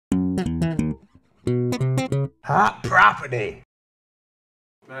Hot property.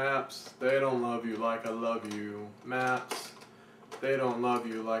 Maps, they don't love you like I love you. Maps, they don't love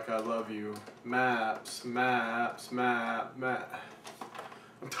you like I love you. Maps, maps, map.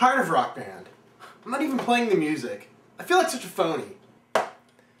 I'm tired of Rock Band. I'm not even playing the music. I feel like such a phony.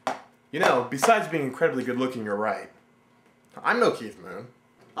 You know, besides being incredibly good looking, you're right. I'm no Keith Moon.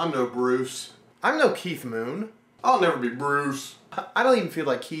 I'm no Bruce. I'm no Keith Moon. I'll never be Bruce. I don't even feel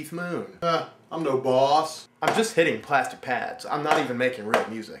like Keith Moon. I'm no boss. I'm just hitting plastic pads. I'm not even making real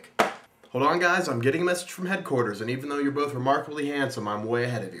music. Hold on, guys. I'm getting a message from headquarters, and even though you're both remarkably handsome, I'm way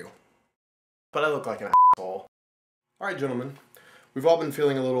ahead of you. But I look like an asshole. Alright, gentlemen. We've all been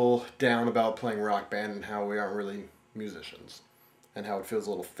feeling a little down about playing Rock Band and how we aren't really musicians. And how it feels a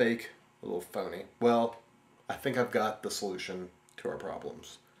little fake, a little phony. Well, I think I've got the solution to our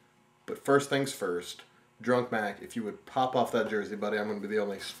problems. But first things first, Drunkmac, if you would pop off that jersey, buddy, I'm going to be the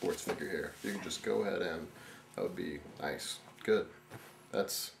only sports figure here. You can just go ahead and that would be nice. Good.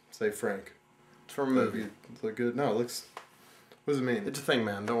 That's, say Frank. It's from a movie. Does it look good? No, it looks, what does it mean? It's a thing,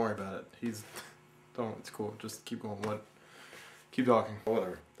 man. Don't worry about it. It's cool. Just keep going. Keep talking.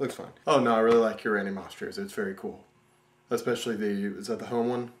 Whatever. Looks fine. Oh no, I really like your Randy Moss jersey. It's very cool. Especially is that the home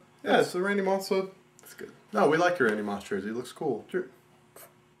one? Yeah, it's the Randy Moss. That's good. No, we like your Randy Moss jersey. It looks cool.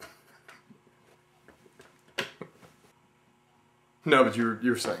 No, but you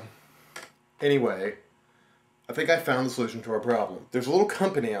were saying. Anyway, I think I found the solution to our problem. There's a little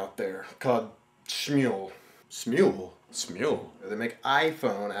company out there called Smule. Smule? Smule? They make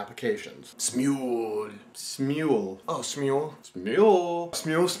iPhone applications. Smule. Smule. Oh, Smule. Smule.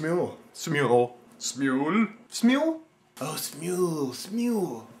 Smule. Smule. Smule. Smule? Oh, Smule.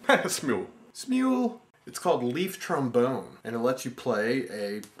 Smule. Smule. Smule. It's called Leaf Trombone, and it lets you play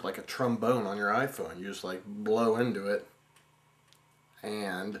a trombone on your iPhone. You just blow into it,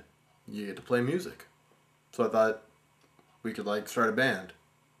 and you get to play music. So I thought we could start a band.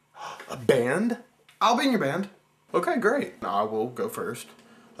 A band? I'll be in your band. Okay, great. I will go first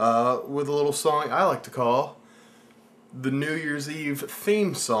with a little song I like to call the New Year's Eve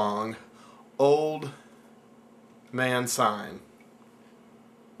theme song, Old Man Sign.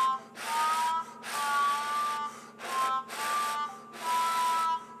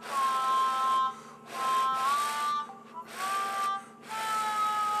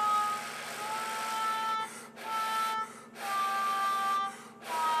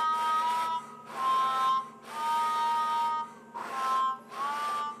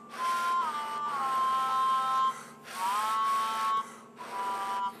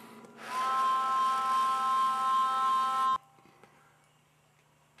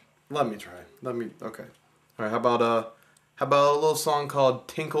 Let me try. Okay. Alright, how about a little song called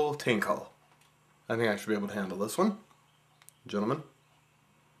Tinkle Tinkle? I think I should be able to handle this one. Gentlemen.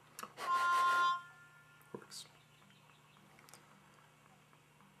 Works.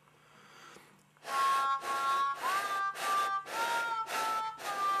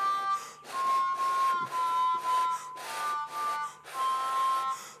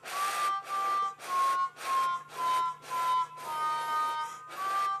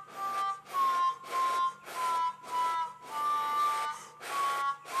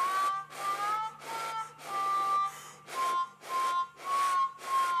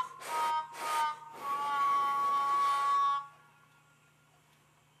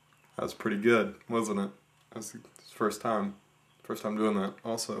 That was pretty good, wasn't it? That was his first time doing that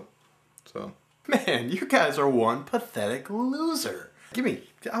also. So, man, you guys are one pathetic loser. Give me,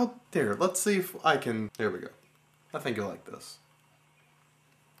 out there, let's see if I can, there we go. I think you'll like this.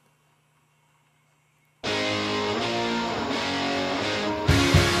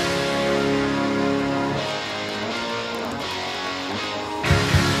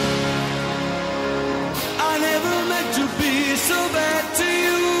 I never meant to be so bad to you.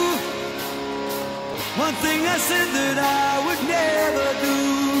 One thing I said that I would never do.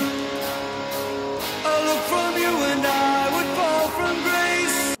 A look from you and I would fall from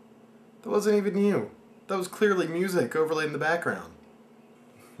grace. That wasn't even you. That was clearly music overlaid in the background.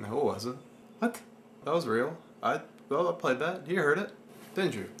 No, it wasn't. What? That was real. I played that. You heard it,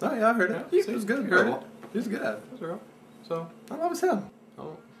 didn't you? Oh yeah, I heard it. Yeah, It was good. You heard it. He was good at it. It was real. So, Oh, that was him. I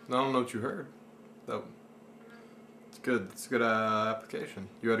don't know what you heard. Though, it's good. It's a good application.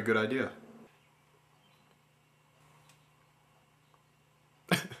 You had a good idea.